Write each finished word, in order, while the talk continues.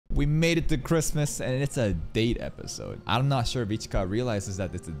We made it to Christmas and it's a date episode. I'm not sure if Ichika realizes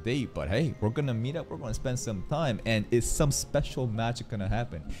that it's a date, but hey, we're gonna meet up, we're gonna spend some time, and is some special magic gonna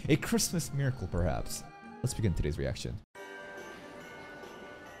happen? A Christmas miracle, perhaps. Let's begin today's reaction.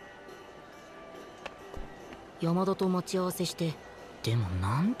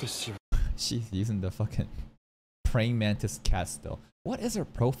 She's using the fucking praying mantis cat still. What is her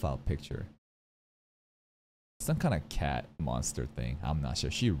profile picture? Some kind of cat monster thing. I'm not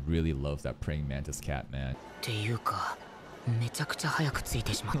sure. She really loves that praying mantis cat, man.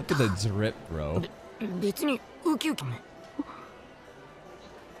 Look at the drip, bro.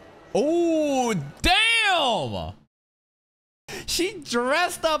 Oh, damn! She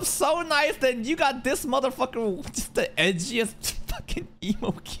dressed up so nice, then you got this motherfucker, just the edgiest fucking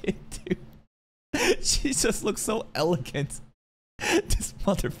emo kid, dude. She just looks so elegant. This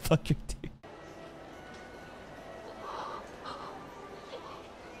motherfucker, dude.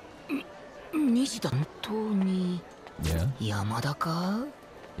 Yeah.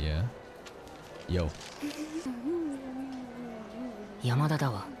 Yeah. Yo.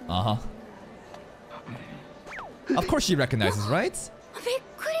 Uh-huh. Of course she recognizes, right?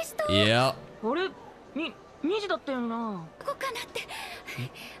 Yeah.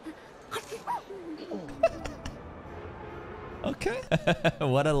 Okay.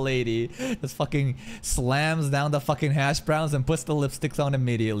 What a lady. Just fucking slams down the fucking hash browns and puts the lipsticks on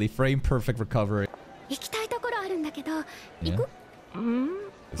immediately. Frame perfect recovery. Yeah.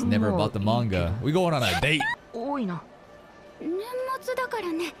 It's never about the manga. We going on a date.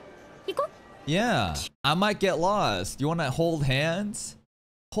 Yeah. I might get lost. You wanna hold hands?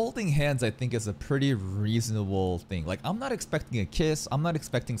 Holding hands, I think, is a pretty reasonable thing. Like, I'm not expecting a kiss. I'm not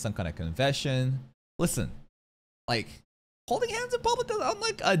expecting some kind of confession. Listen, like, holding hands in public on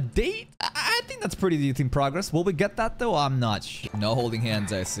like a date? I think that's pretty decent progress. Will we get that though? I'm not sure. No holding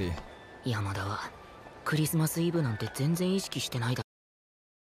hands, I see.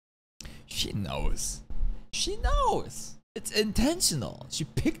 She knows. She knows. It's intentional. She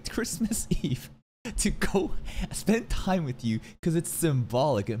picked Christmas Eve to go spend time with you because it's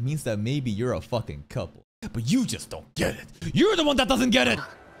symbolic. It means that maybe you're a fucking couple. But you just don't get it. You're the one that doesn't get it.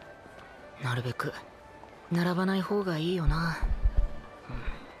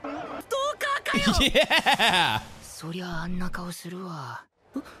 Yeah.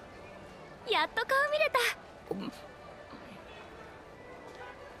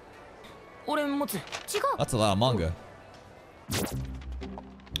 That's a lot of manga.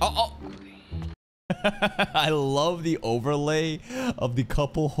 Oh. I love the overlay of the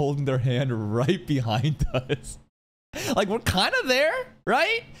couple holding their hand right behind us. Like, we're kind of there,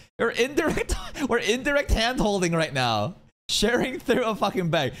 right? We're indirect hand holding right now. Sharing through a fucking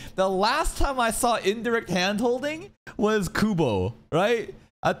bag. The last time I saw indirect hand holding was Kubo, right?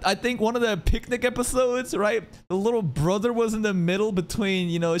 I think one of the picnic episodes, right? The little brother was in the middle between,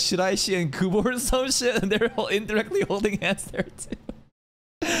 you know, Shiraishi and Kubo or some shit, and they're all indirectly holding hands there too.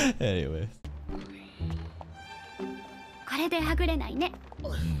 Anyways.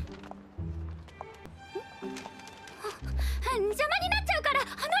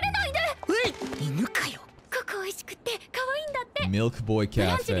 Milk Boy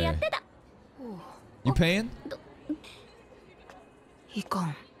Cafe. You paying? He's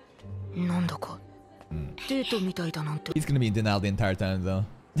gonna be in denial the entire time though.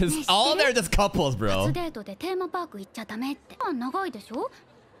 All they're just couples, bro.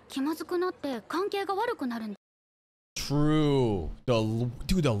 True.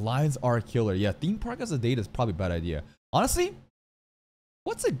 Dude, the lines are killer. Yeah, theme park as a date is probably a bad idea. Honestly,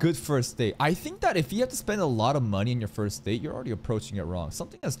 what's a good first date? I think that if you have to spend a lot of money on your first date, you're already approaching it wrong.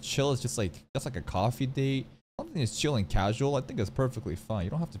 Something as chill as just like a coffee date. Something that's chill and casual, I think is perfectly fine. You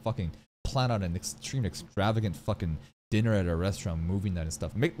don't have to fucking plan out an extravagant fucking dinner at a restaurant, movie night and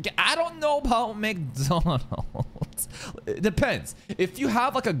stuff. I don't know about McDonald's. It depends. If you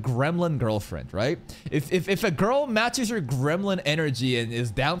have like a gremlin girlfriend, right? If a girl matches your gremlin energy and is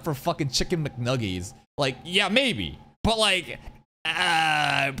down for fucking chicken McNuggies, like, yeah, maybe. But like,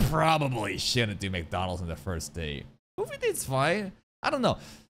 I probably shouldn't do McDonald's on the first date. Movie date's fine. I don't know.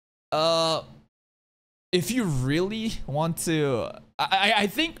 If you really want to, I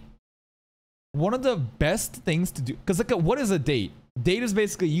think one of the best things to do, because like, what is a date? Date is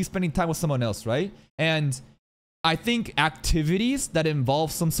basically you spending time with someone else, right? And I think activities that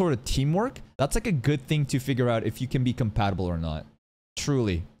involve some sort of teamwork, that's like a good thing to figure out if you can be compatible or not.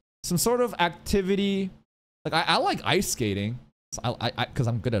 Truly. Some sort of activity, like I like ice skating. Because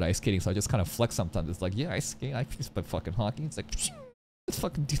I'm good at ice skating, so I just kind of flex sometimes. It's like, yeah, ice skate, I can play fucking hockey. It's like, let's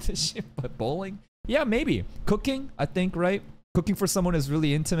fucking do this shit. But bowling? Yeah, maybe. Cooking, I think, right? cooking for someone is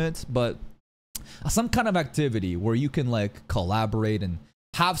really intimate, but some kind of activity where you can like collaborate and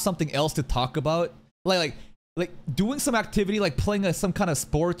have something else to talk about, like doing some activity like playing some kind of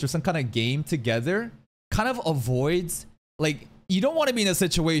sports or some kind of game together kind of avoids, like, you don't want to be in a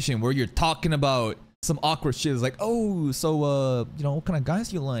situation where you're talking about some awkward shit. It's like, oh, so you know, what kind of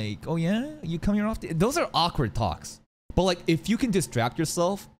guys you like? Oh yeah, you come here often? Those are awkward talks. But like, if you can distract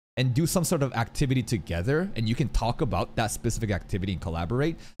yourself and do some sort of activity together and you can talk about that specific activity and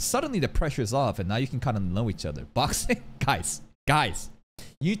collaborate, suddenly the pressure is off and now you can kind of know each other. Boxing? Guys,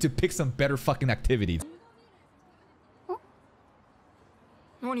 you need to pick some better fucking activities.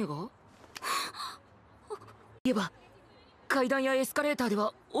 何が言えば階段やエスカレーターで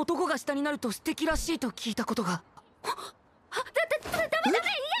は男が下になると素敵らしいと聞いたことが。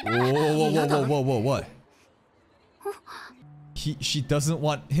Whoa, what? She doesn't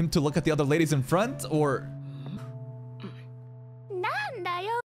want him to look at the other ladies in front, or? なんだ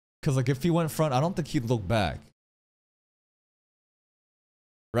よ。 Because like if he went front, I don't think he'd look back.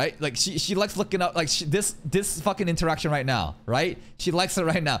 Right? Like she likes looking up, like this fucking interaction right now, right? She likes it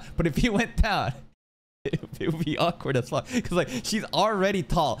right now. But if he went down, it would be awkward as fuck. Because like she's already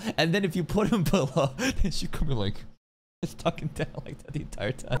tall, and then if you put him below, then she could be like, it's talking down like that the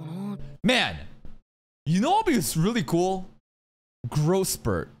entire time. Man, you know what would be really cool? Growth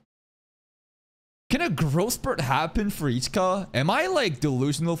spurt. Can a growth spurt happen for Ichika? Am I like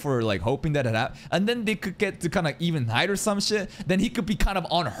delusional for like hoping that it happens? And then they could get to kind of even height or some shit. Then he could be kind of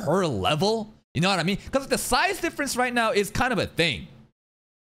on her level. You know what I mean? Because the size difference right now is kind of a thing.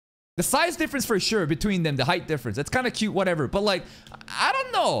 The size difference for sure between them, the height difference. It's kind of cute, whatever. But like, I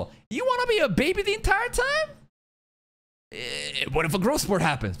don't know. You want to be a baby the entire time? What if a growth spurt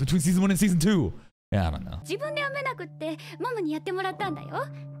happens between season 1 and season 2? Yeah, I don't know. 自分で編めなくってママにやってもらったんだよ。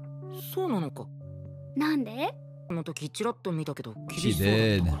そうなのか。なんで？この時ちらっと見たけど厳 She しそう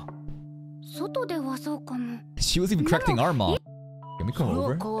だったから。 did. 外ではそうかも。 She was even correcting our mom. Can we come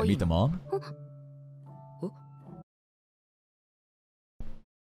over and meet the mom?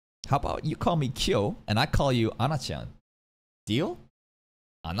 How about you call me Kyo and I call you Ana-chan? Deal?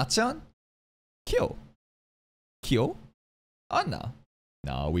 Ana-chan? Kyo. Kyo? Anna.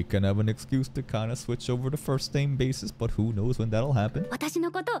 Now we can have an excuse to kind of switch over to first name basis, but who knows when that'll happen. 私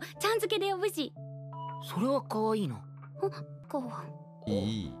のことちゃん付けで呼ぶし。それは可愛いな。こう。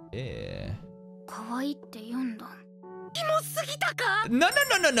Yeah. 可愛いって言うんだ。キモすぎたか No.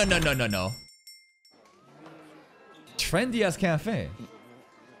 Trendy as cafe.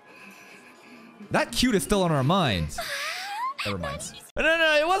 That cute is still on our minds. Never mind. No,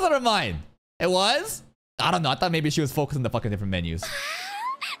 it was on our mind. It was? I don't know. I thought maybe she was focused on the fucking different menus.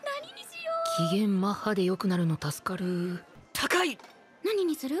 何にしよ機嫌マッハで良くなるの助かる。高い。う。何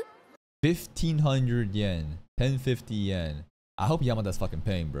にする？1,500 yen. 1050 yen. I hope Yamada's fucking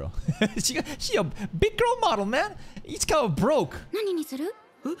paying, bro. she a big girl model, man. Each guy broke. 何にする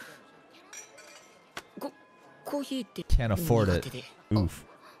コーヒーって Can't afford it. 苦手で。 Oof.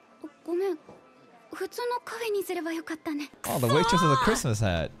 ごめん。普通のカフェにすればよかったね。 Oh, the waitress has a Christmas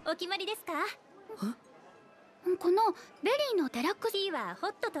hat. お決まりですかこのベリーのデラックスティーはホ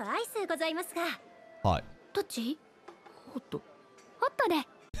ットとアイスございますが。 Hot. どっちホット。ホットで。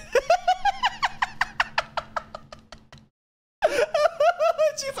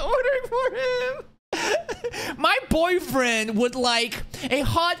She's ordering for him. My boyfriend would like a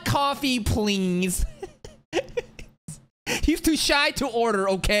hot coffee, please. He's too shy to order,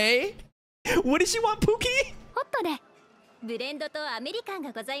 okay? What does she want, Pookie? ホットで。ブレンドとアメリカン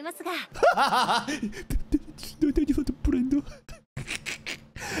がございますが。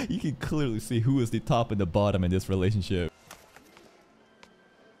You can clearly see who is the top and the bottom in this relationship.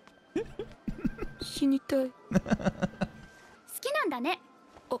 死にたい。好きなんだね。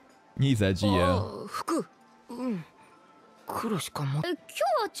He's edgy, yeah. あ、服。うん。黒しかも。今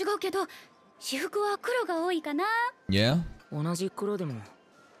日は違うけど、私服は黒が多いかな。Yeah? 同じ黒でも。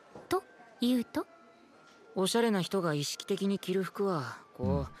と言うとおしゃれな人が意識的に着る服は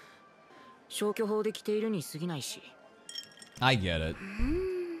こう消去法で着ているに過ぎないし。I get it.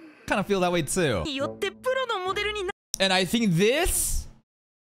 Kind of feel that way too. よってプロのモデルにな。 And I think this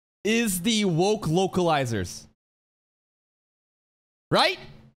is the woke localizers. Right?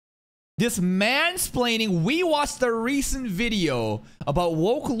 This mansplaining. We watched a recent video about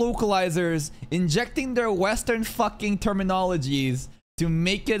woke localizers injecting their Western fucking terminologies to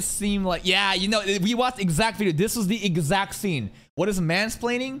make it seem like, yeah, you know, we watched the exact video. This was the exact scene What is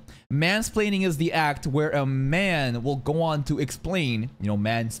mansplaining? Mansplaining is the act where a man will go on to explain,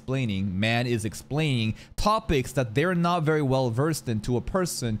 mansplaining. Man is explaining topics that they're not very well versed in to a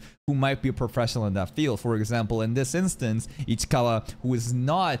person who might be a professional in that field. For example, in this instance, Ichikawa, who is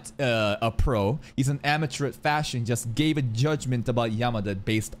not a pro, he's an amateur at fashion, just gave a judgment about Yamada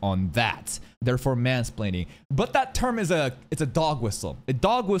based on that. Therefore, mansplaining. But that term is it's a dog whistle. A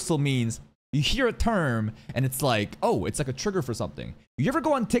dog whistle means you hear a term and it's like, oh, it's like a trigger for something. You ever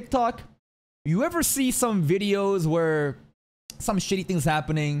go on TikTok? You ever see some videos where some shitty things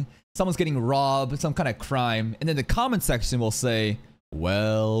happening, someone's getting robbed, some kind of crime, and then the comment section will say,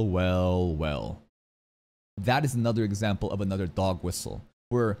 well, well, well. That is another example of another dog whistle,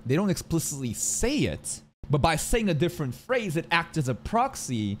 where they don't explicitly say it, but by saying a different phrase, it acts as a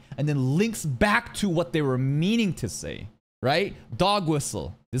proxy and then links back to what they were meaning to say. Right? Dog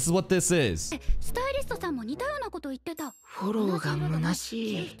whistle. This is what this is. スタイリストさんも似たようなこと言ってた。フォローが虚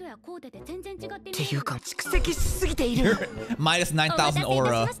しい。人やコーデで全然違ってっていうか蓄積しすぎている。Minus 9,000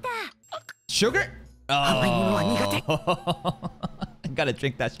 aura. Sugar? Oh. I gotta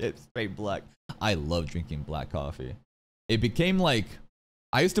drink that shit straight black. I love drinking black coffee. It became like,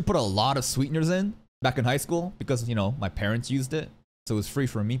 I used to put a lot of sweeteners in back in high school because, my parents used it. So it was free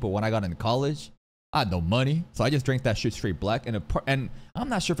for me. But when I got into college, I had no money, so I just drank that shit straight black. And I'm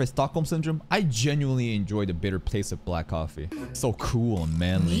not sure if it's Stockholm Syndrome. I genuinely enjoy the bitter taste of black coffee. So cool and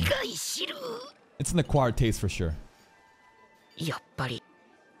manly. It's an acquired taste for sure. やっぱり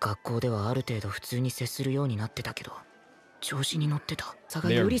学校ではある程度普通に接するようになってたけど、調子に乗ってた。差が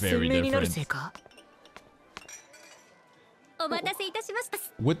より鮮明になるせいか。お待たせいたしました。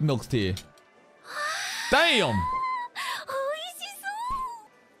With milk tea. Damn!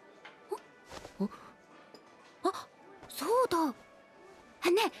 そうだ。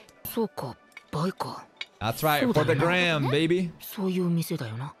ね。そうか、バイか。That's right, for the gram, baby. そういう店だ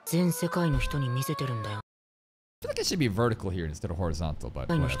よな。全世界の人に見せてるんだよ。I feel like it should be vertical here instead of horizontal, but 世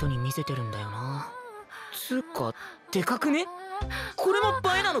界の人 whatever. に見せてるんだよな。つうか、でかくね？これも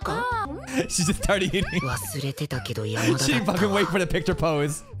映えなのか？ She just started eating. 忘れてたけど山田だった。 She didn't fucking wait for the picture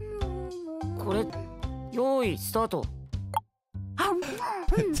pose. これ、用意スタート。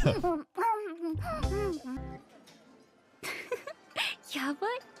やばい。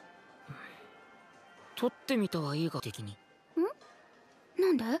撮ってみたはいいが的に。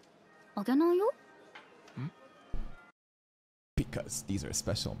なんで？あげないよ。Because these are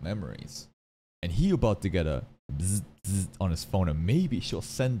special memories. And he about to get a bzz, bzz on his phone, and maybe she'll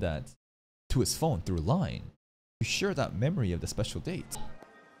send that to his phone through Line to share that memory of the special date.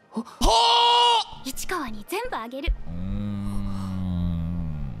 Oh! 市川に全部あげる。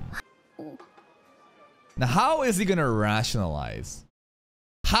Now, how is he gonna rationalize?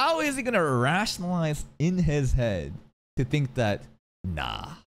 How is he gonna rationalize in his head to think that,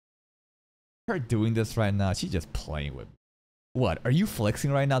 nah, her doing this right now, she's just playing with me? What, are you flexing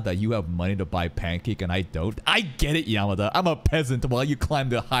right now that you have money to buy pancake and I don't? I get it, Yamada. I'm a peasant while you climb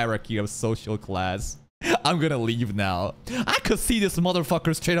the hierarchy of social class. I'm gonna leave now. I could see this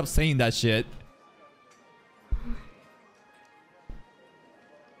motherfucker straight up saying that shit.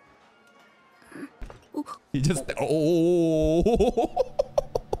 He just... Oh.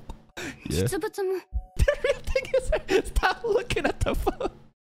 Yeah. 実物も。 The real thing is, stop looking at the phone.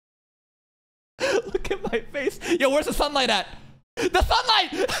 Look at my face. Yo, where's the sunlight at? The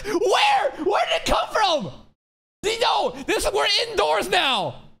sunlight! Where? Where did it come from? No, we're indoors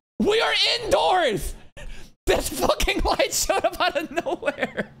now. We are indoors. This fucking light showed up out of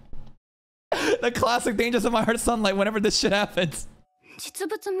nowhere. The classic dangers of my heart sunlight whenever this shit happens. 実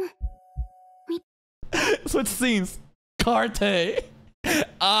物も。Switch scenes. Carte.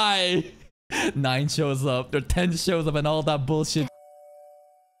 9 shows up. Or 10 shows up and all that bullshit.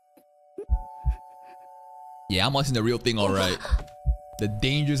 Yeah, I'm watching the real thing, alright. The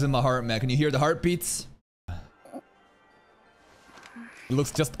dangers in my heart, man. Can you hear the heartbeats? It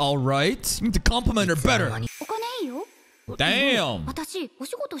looks just alright. You need to compliment her better. お金いいよ。 Damn! 私、お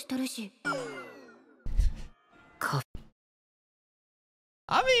仕事してるし。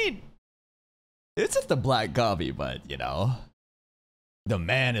I mean, it's just a black coffee, but the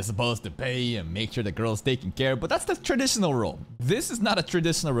man is supposed to pay and make sure the girl's taken care of, but that's the traditional role. This is not a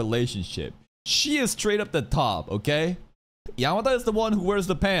traditional relationship. She is straight up the top, okay? Yamada is the one who wears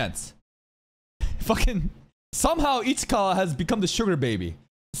the pants. Fucking... Somehow Ichikawa has become the sugar baby.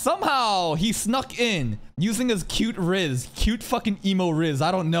 Somehow he snuck in using his cute riz. Cute fucking emo riz. I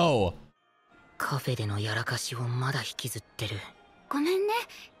don't know. カフェでのやらかしをまだ引きずってる。ごめんね。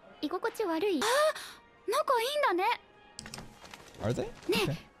居心地悪い。あ、仲いいんだね。Are they? ねえ、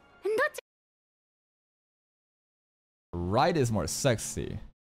どっち Right is more sexy.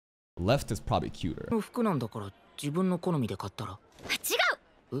 Left is probably cuter. の服なんだから自分の好みで買ったら。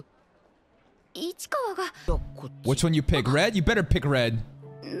違う。市川が。いやこっち。 Which one you pick? Red? You better pick red.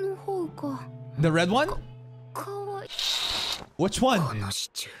 の方が。The red one? かわいい。 Which one? このシ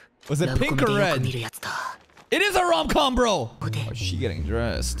チュー。 Was it pink or ラブコメでよく見 red? るやつだ。 It is a rom-com, bro! ここで Oh, she getting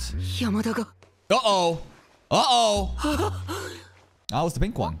dressed. 山田が。Uh-oh. Uh-oh. That was the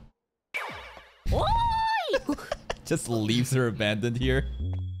pink one. Just leaves her abandoned here.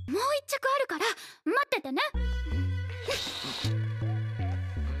 もう一着あるから待っててね。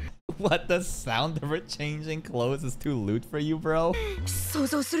What, the sound of her changing clothes is too lewd for you, bro? 想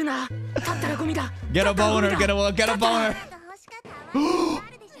像するな。立ったらゴミだ。 Get a boner, get a boner.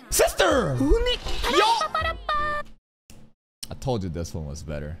 Sister! Yo! I told you this one was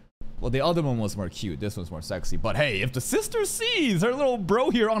better. Well, the other one was more cute. This one's more sexy. But hey, if the sister sees her little bro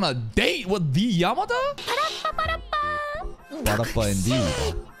here on a date with the Yamada? Parappa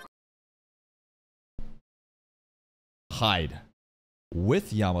indeed. Hide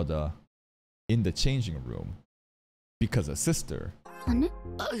with Yamada in the changing room because a sister. 姉？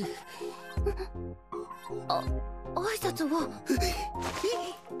挨拶は。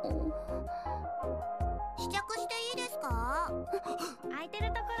試着していいですか？空いて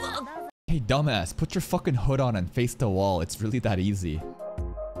るところどうぞ。 Hey, dumbass, put your fucking hood on and face the wall. It's really that easy.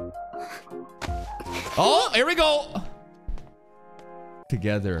 Oh, here we go!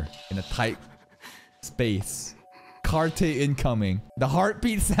 Together in a tight space. Carte incoming. The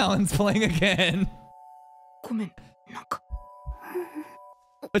heartbeat sounds playing again. ごめん。なんか。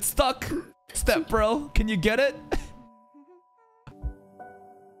 It's stuck. Step bro, can you get it?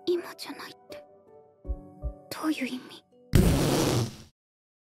 今じゃないって。どういう意味？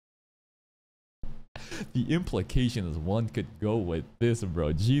 The implication is one could go with this,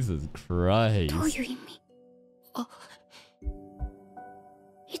 bro. Jesus Christ. どういう意味？あ、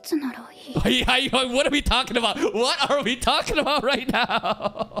いつならいい？ What are we talking about? What are we talking about right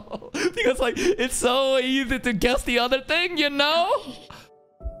now? Because like it's so easy to guess the other thing, you know?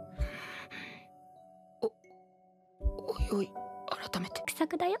 おいおい、改めて。気さ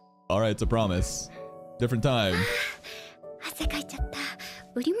くだよ。 Alright, it's a promise. Different time. 汗かいちゃった。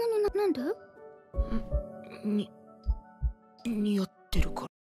売り物なんで？似合ってるから。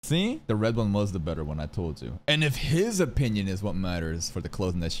 See? The red one was the better one, I told you. And if his opinion is what matters for the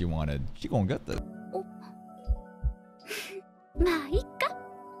clothing that she wanted, she gonna get this. まあいいか。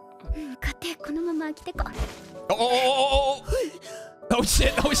買ってこのまま着てこ。 Oh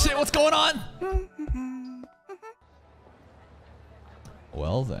shit, oh shit, what's going on?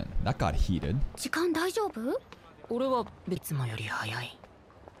 Well then, that got heated. 時間大丈夫？俺は別間より早い。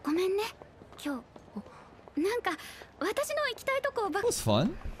ごめんね。今日なんか私の行きたいとこばっ It was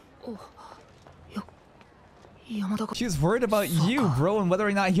fun. 山田が。 She was worried about you, bro, and whether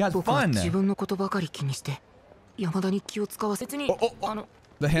or not he had 僕は fun. 自分のことばかり気にして山田に気を使わせずに。 The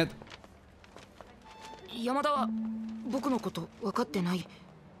hand. 山田は僕のこと分かってない。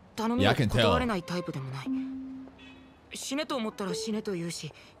頼み Yeah, を I can tell. 断れないタイプでもない。死ねと思ったら死ねと言う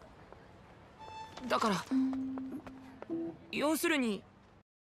し。だから要するに。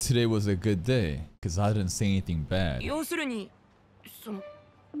 Today was a good day, because I didn't say anything bad. 要するにその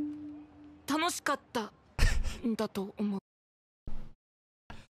楽しかったんだと思う。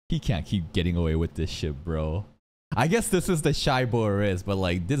 He can't keep getting away with this shit, bro. I guess this is the shy boy Riz, but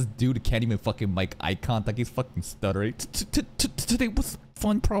like this dude can't even fucking make eye contact. He's fucking stuttering. Today was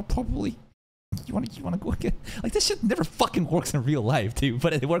fun, probably. You wanna go again? Like this shit never fucking works in real life, dude.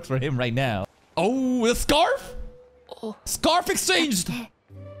 But it works for him right now. Oh, the scarf! Scarf exchanged.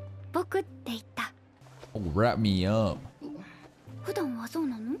 僕って言った。 Oh, wrap me up. 普段はそう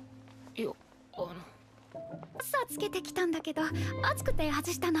なの？いや、さつけてきたんだけど暑くて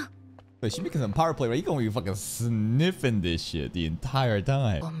外したの。 Wait, she becomes a power play, right? You gonna be fucking sniffing this shit the entire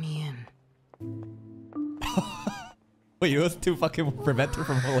time. 見えん。 Wait, it was to fucking prevent her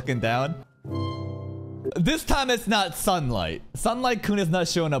from looking down? This time it's not sunlight. Sunlight Kun is not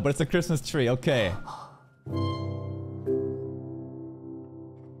showing up, but it's a Christmas tree. Okay.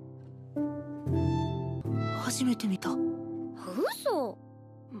 初めて見た。嘘。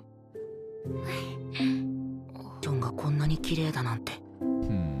ジョンがこんなに綺麗だなんて。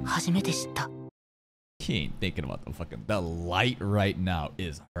初めて知った。 He ain't thinking about the fucking... The light right now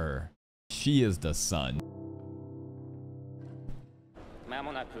is her. She is the sun.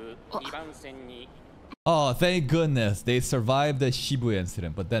 Oh, thank goodness they survived the Shibuya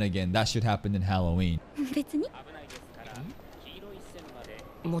incident. But then again, that should happen in Halloween. 別に。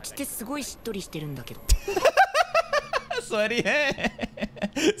持ち手すごいしっとりしてるんだけど。Sweaty hand.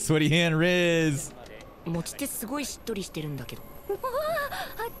 Sweaty hand Riz. 餅ってすごいしっとりしてるんだけど。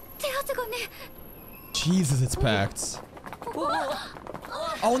手汗がね。 Jesus, it's packed.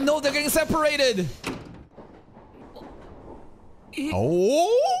 Oh no, they're getting separated. Oh?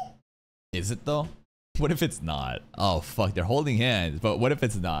 Is it though? What if it's not? Oh fuck, they're holding hands, but what if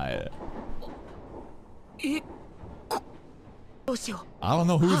it's not? I don't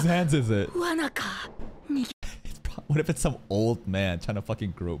know whose hands is it. What if it's some old man trying to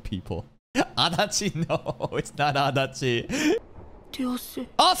fucking grow people? Adachi, no, it's not Adachi.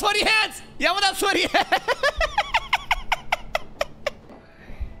 Oh, sweaty hands! Yamada, sweaty hands!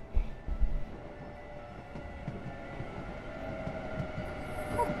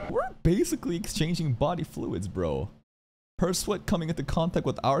 We're basically exchanging body fluids, bro. Her sweat coming into contact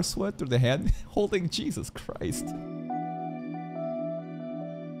with our sweat through the hand holding. Jesus Christ.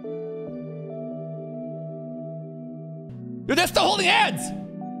 Dude, they're still holding hands!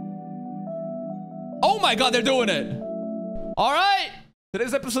 Oh my god, they're doing it! Alright!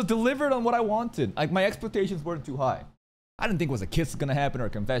 Today's episode delivered on what I wanted. Like, my expectations weren't too high. I didn't think it was a kiss gonna happen or a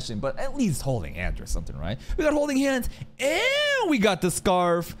confession, but at least holding hands or something, right? We got holding hands, and we got the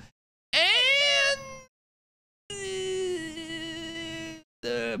scarf, and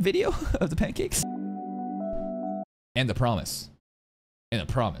the video of the pancakes, and the promise, and a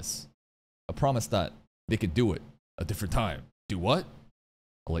promise that they could do it a different time. Do what?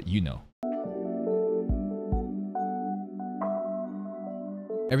 I'll let you know.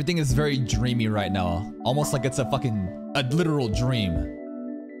 Everything is very dreamy right now, almost like it's a literal dream.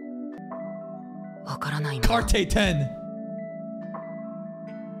 Carte 10.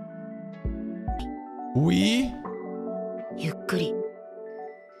 We?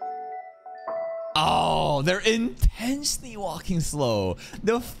 Oh, they're intensely walking slow.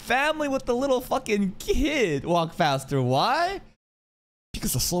 The family with the little fucking kid walk faster. Why?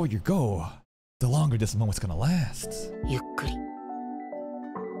 Because the slower you go, the longer this moment's gonna last.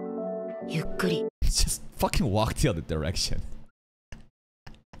 Just fucking walk the other direction.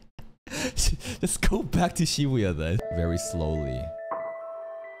 Just go back to Shibuya then. Very slowly.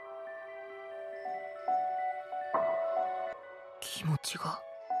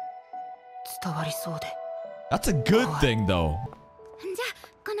 That's a good thing though.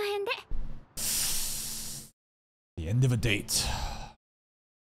 The end of a date.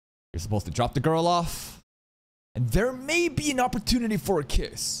 You're supposed to drop the girl off, and there may be an opportunity for a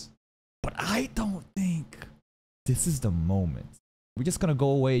kiss. But I don't think this is the moment. We're just gonna go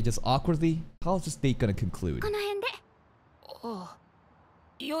away just awkwardly? How's this date gonna conclude?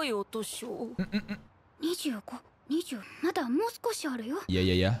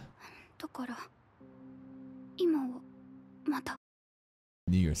 Yeah.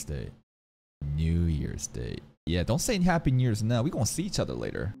 New Year's Day. New Year's Day. Yeah, don't say Happy New Year's now. We're gonna see each other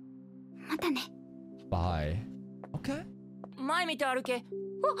later. Bye. Okay.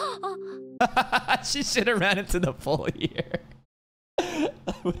 She should have ran into the pole here.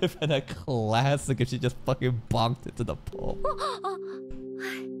 That would have been a classic if she just fucking bonked into the pole.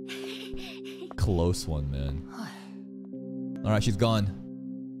 Close one, man. Alright, she's gone.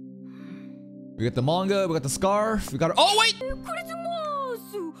 We got the manga, we got the scarf, we got her. Oh, wait!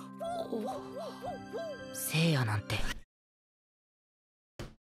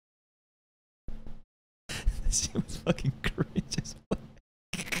 She was fucking cringe as fuck.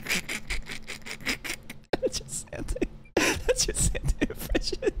 That's your Santa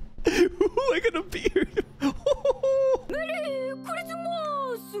impression. Who am I gonna be here?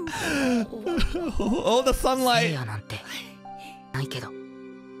 Oh, the sunlight.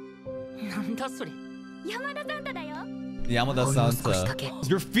 Yamada Santa.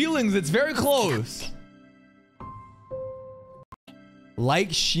 Your feelings, it's very close.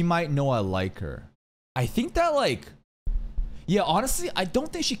 Like she might know I like her. I think that yeah, honestly, I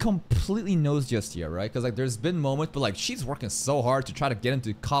don't think she completely knows just yet, right? Because there's been moments, but she's working so hard to try to get him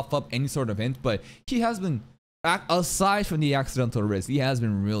to cough up any sort of hint, but he has been, aside from the accidental risk, he has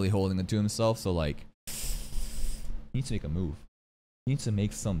been really holding it to himself, so he needs to make a move. He needs to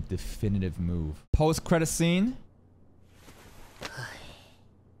make some definitive move. Post-credit scene.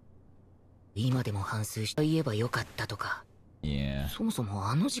 Yeah.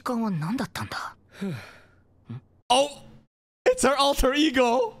 Oh! It's her alter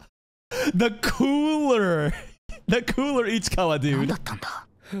ego! The cooler! The cooler Ichikawa dude!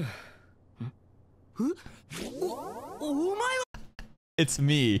 It's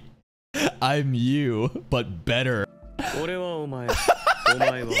me. I'm you, but better.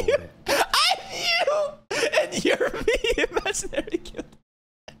 I'm you! And you're me, imaginary kid.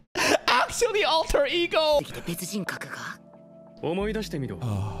 Actually, alter ego!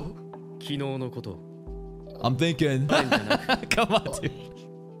 I'm thinking. Come on, dude.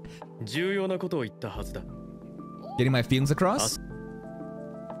 重要なことを言ったはずだ。 Getting my feelings across?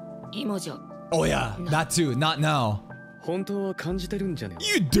 今じゃ Oh yeah, that too. Not now. 本当は感じてるんじゃね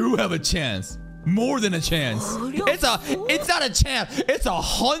え。 You do have a chance. More than a chance. It's not a chance. It's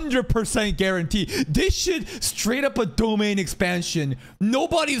 100% guarantee. This shit straight up a domain expansion.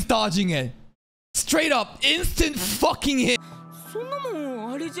 Nobody's dodging it. Straight up instant fucking hit. そんなも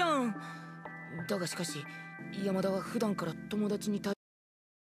んあれじゃん。だがしかし山田は普段から友達に対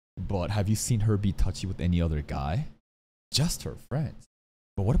But have you seen her be touchy with any other guy? Just her friends.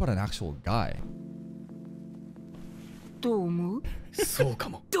 But what about an actual guy? どう思う？そうか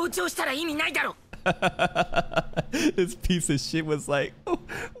も。同調したら意味ないだろ。This piece of shit was like, oh,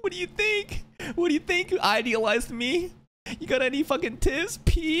 what do you think? What do you think? You idealized me? You got any fucking tips?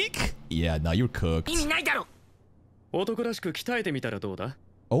 Peek? Yeah, now you're cooked. 意味ないだろ。男らしく鍛えてみたらどうだ？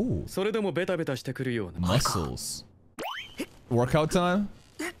 Oh, それでもベタベタしてくるような。 muscles. Workout time?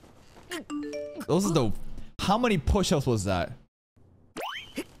 Those are the... How many push-ups was that?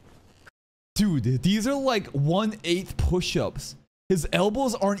 Dude, these are like 1/8 push-ups. His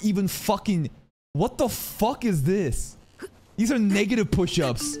elbows aren't even fucking... What the fuck is this? These are negative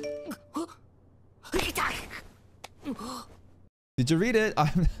push-ups. Did you read it?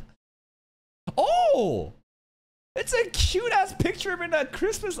 Oh! It's a cute-ass picture of him in a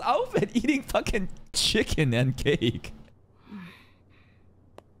Christmas outfit eating fucking chicken and cake.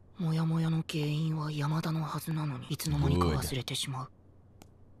 もやもやの原因は山田のはずなのにいつの間にか忘れてしまう。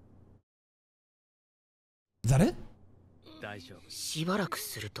 Is that it? 大丈夫。しばらく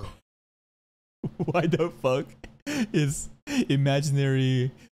すると Why the fuck is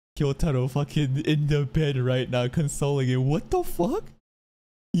imaginary Kyotaro fucking in the bed right now consoling him? What the fuck?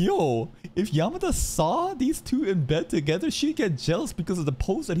 Yo, if Yamada saw these two in bed together, she'd get jealous because of the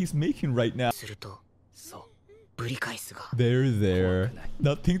pose that he's making right now. するとぶり返すが There.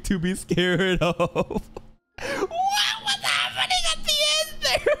 Nothing to be scared of. What was happening at the end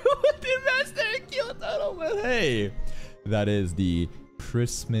there with the Master Kyotaro? But hey, that is the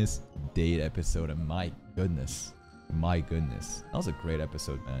Christmas date episode, and my goodness. That was a great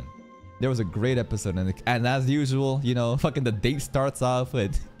episode, man. There was a great episode, and as usual, you know, fucking the date starts off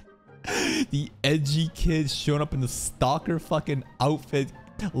with the edgy kid showing up in the stalker fucking outfit,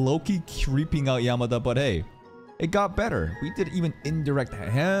 low-key creeping out Yamada, but hey, it got better. We did even indirect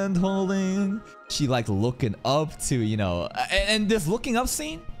hand holding. She like looking up to, you know, and this looking up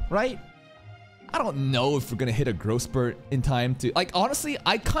scene, right? I don't know if we're gonna hit a growth spurt in time to, like, honestly,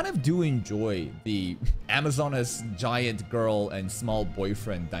 I kind of do enjoy the Amazoness giant girl and small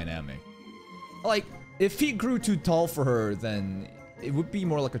boyfriend dynamic. Like, if he grew too tall for her, then it would be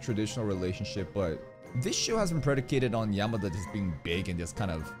more like a traditional relationship, but this show has been predicated on Yamada just being big and just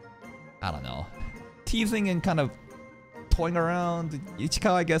kind of, I don't know, teasing and kind of toying around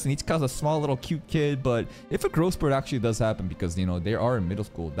Ichikawa, I guess, and Ichikawa's a small little cute kid, but if a growth spurt actually does happen, because, you know, they are in middle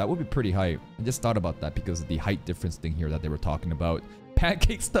school, that would be pretty hype. I just thought about that because of the height difference thing here that they were talking about.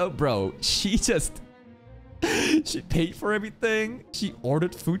 Pancake stuff, bro, she paid for everything. She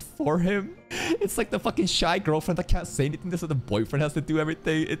ordered food for him. It's like the fucking shy girlfriend that can't say anything, so the boyfriend has to do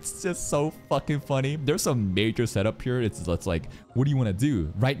everything. It's just so fucking funny. There's some major setup here. It's like, what do you want to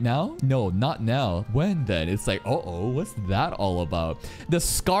do? Right now? No, not now. When then? It's like, uh-oh, what's that all about? The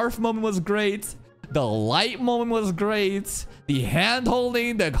scarf moment was great. The light moment was great. The hand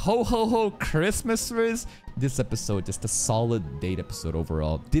holding, the ho ho ho Christmas. This episode, just a solid date episode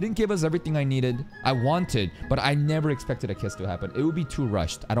overall. Didn't give us everything I needed, I wanted, but I never expected a kiss to happen. It would be too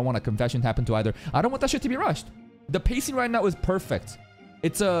rushed. I don't want a confession to happen to either. I don't want that shit to be rushed. The pacing right now is perfect.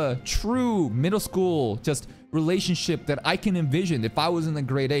 It's a true middle school just relationship that I can envision if I was in the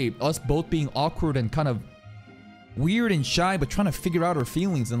grade 8. Us both being awkward and kind of weird and shy, but trying to figure out our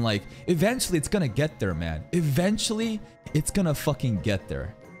feelings, and like, eventually it's gonna get there, man. Eventually, it's gonna fucking get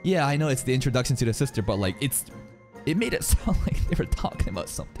there. Yeah, I know it's the introduction to the sister, but like, it made it sound like they were talking about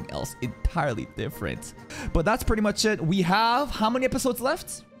something else entirely different. But that's pretty much it. We have how many episodes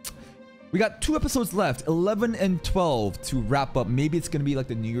left? We got 2 episodes left, 11 and 12 to wrap up. Maybe it's gonna be like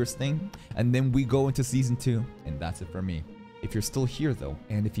the New Year's thing, and then we go into season 2, and that's it for me. If you're still here though,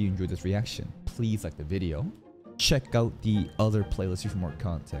 and if you enjoyed this reaction, please like the video. Check out the other playlists for more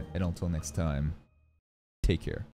content, and until next time, take care.